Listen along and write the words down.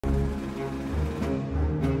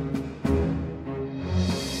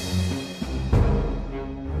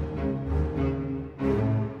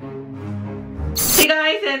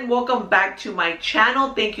and welcome back to my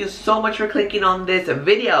channel. Thank you so much for clicking on this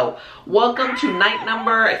video. Welcome to night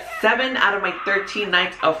number 7 out of my 13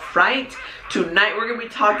 nights of fright. Tonight we're going to be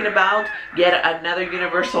talking about yet another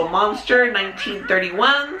Universal monster,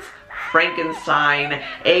 1931's Frankenstein.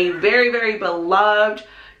 A very beloved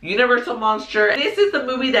Universal monster. This is the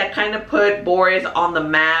movie that kind of put Boris on the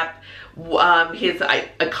map. His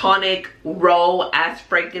iconic role as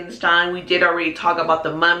Frankenstein. We did already talk about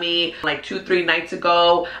the Mummy like 2-3 nights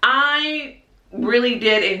ago. I really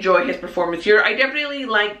did enjoy his performance here. I definitely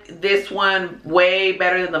like this one way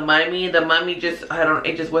better than the Mummy. The Mummy just,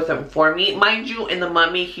 it just wasn't for me. Mind you, in the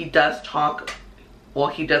Mummy he does talk. Well,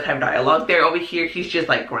 he does have dialogue there. Over here, he's just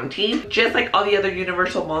like grunting. Just like all the other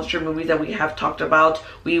Universal monster movies that we have talked about,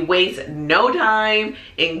 we waste no time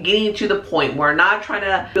in getting to the point. We're not trying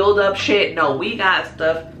to build up shit. No, we got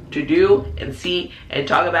stuff to do and see and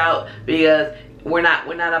talk about, because we're not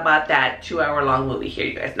about that 2-hour long movie here,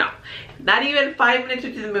 you guys. No, not even 5 minutes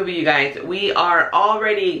into the movie, you guys. We are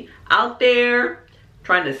already out there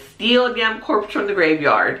trying to steal a damn corpse from the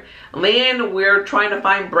graveyard. And then we're trying to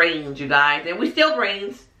find brains, you guys. And we steal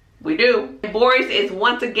brains. We do. And Boris is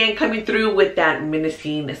once again coming through with that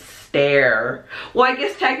menacing stare. Well, I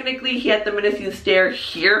guess technically he had the menacing stare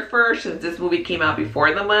here first, since this movie came out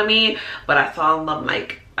before the Mummy. But I saw them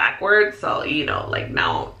like backwards. So, you know, like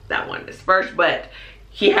now that one is first. But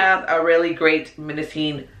he has a really great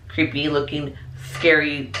menacing, creepy looking,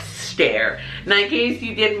 scary stare. Now, in case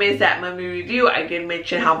you did miss that Mummy review, I did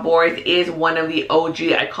mention how Boris is one of the OG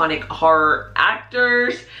iconic horror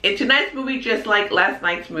actors. In tonight's movie, just like last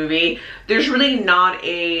night's movie, there's really not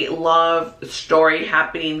a love story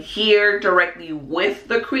happening here directly with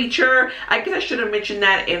the creature. I guess I should have mentioned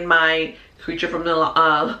that in my creature from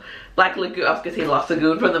the Black Lagoon, I was gonna say Lost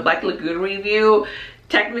Lagoon, from the Black Lagoon review.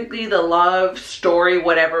 Technically, the love story,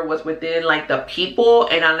 whatever, was within like the people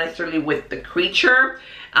and not necessarily with the creature.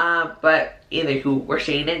 But either who, we're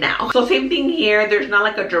saying it now. So same thing here. There's not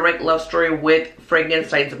like a direct love story with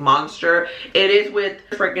Frankenstein's monster. It is with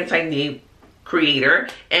Frankenstein, the creator,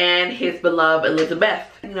 and his beloved Elizabeth.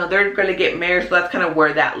 You know, they're gonna get married, so that's kind of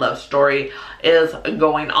where that love story is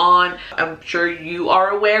going on. I'm sure you are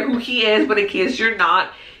aware who he is, but in case you're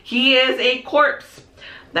not, he is a corpse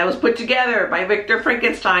that was put together by Victor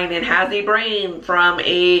Frankenstein and has a brain from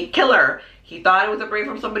a killer. He thought it was a brain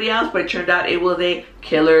from somebody else, but it turned out it was a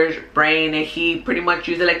killer's brain, and he pretty much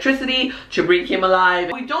used electricity to bring him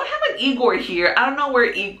alive. We don't have an Igor here. I don't know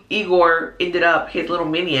where Igor ended up, his little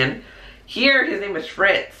minion. Here, his name is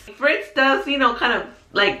Fritz. Fritz does, you know, kind of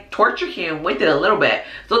like torture him with it a little bit.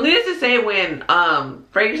 So needless to say, when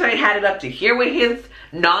Frankenstein had it up to here with his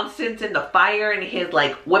nonsense in the fire and his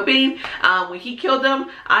like whipping, when he killed him,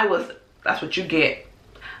 that's what you get.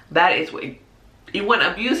 That is what you want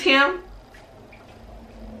to abuse him.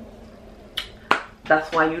 That's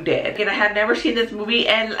why you did. And I had never seen this movie,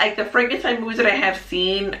 and like the Frankenstein movies that I have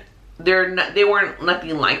seen, they weren't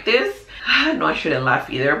nothing like this. No, I shouldn't laugh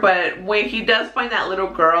either. But when he does find that little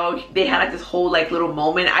girl, they had like this whole like little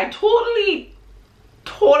moment. I totally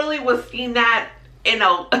was seeing that, you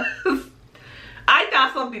know. I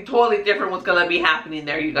thought something totally different was gonna be happening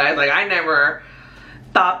there, you guys. Like, I never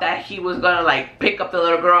thought that he was gonna like pick up the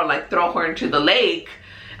little girl and like throw her into the lake.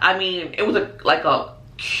 I mean, it was like a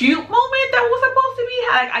cute moment that was supposed to be.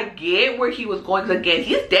 Like, I get where he was going, because again,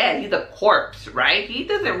 he's dead. He's a corpse, right? He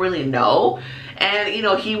doesn't really know. And you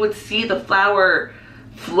know, he would see the flower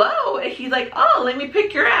float, and he's like, oh, let me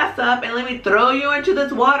pick your ass up and let me throw you into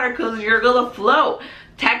this water because you're gonna float.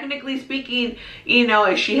 Technically speaking, you know,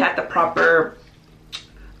 if she had the proper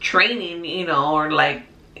training, you know, or like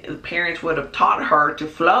parents would have taught her to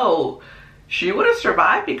float, she would have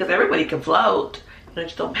survived, because everybody can float. You know,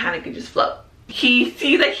 just don't panic and just float. He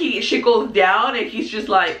sees that she goes down, and he's just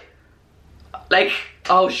like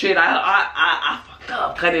oh shit, I fucked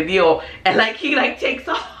up kind of deal, and like he like takes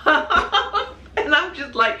off. And I'm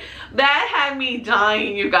just like, that had me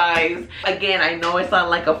dying, you guys. Again, I know it's not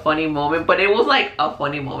like a funny moment, but it was like a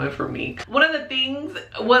funny moment for me. One of the things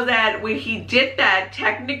was that when he did that,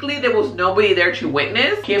 technically there was nobody there to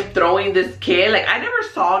witness him throwing this kid. Like, I never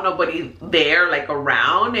saw nobody there like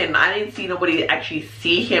around, and I didn't see nobody actually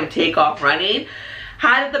see him take off running.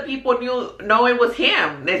 How did the people know it was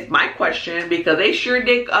him? That's my question, because they sure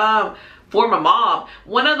did form a mob.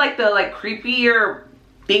 One of like the like creepier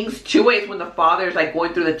things to it is when the father's like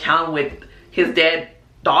going through the town with his dead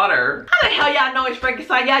daughter. How the hell y'all know it's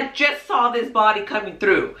Frankenstein? Y'all just saw this body coming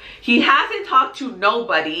through. He hasn't talked to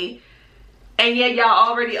nobody, and yet y'all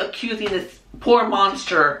already accusing this poor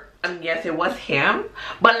monster. I mean, yes, it was him,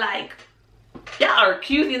 but like, y'all are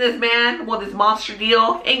accusing this man with this monster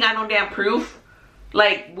deal. Ain't got no damn proof.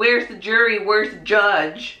 Like, where's the jury? Where's the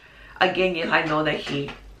judge? Again, yes, I know that he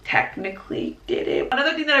technically did it.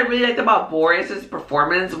 Another thing that I really liked about Boris's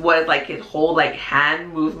performance was like his whole like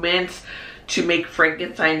hand movements to make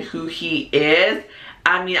Frankenstein who he is.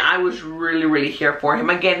 I mean, I was really here for him.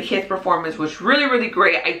 Again, his performance was really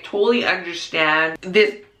great. I totally understand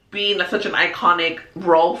this being such an iconic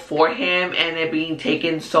role for him and it being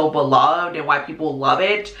taken so beloved and why people love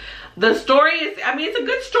it. The story is, I mean, it's a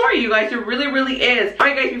good story, you guys. It really is.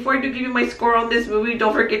 Alright guys, before I do give you my score on this movie,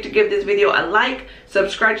 don't forget to give this video a like,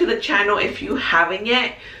 subscribe to the channel if you haven't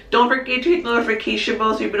yet. Don't forget to hit the notification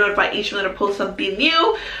bell so you'll be notified each time that I post something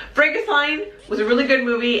new. Frankenstein was a really good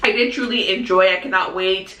movie. I did truly enjoy it. I cannot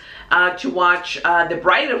wait to watch The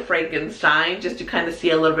Bride of Frankenstein, just to kind of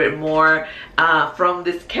see a little bit more from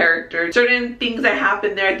this character. Certain things that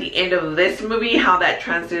happen there at the end of this movie, how that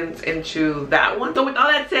translates into that one. So with all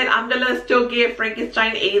that said, I'm gonna still give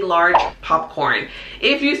Frankenstein a large popcorn.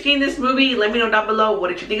 If you've seen this movie, let me know down below. What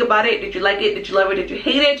did you think about it? Did you like it? Did you love it? Did you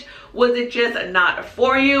hate it? Was it just not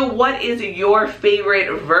for you? What is your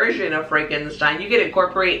favorite version of Frankenstein? You can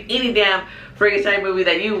incorporate any damn Frankenstein movie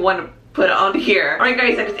that you want to put on here. Alright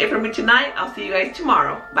guys, that is it for me tonight. I'll see you guys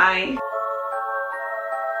tomorrow. Bye.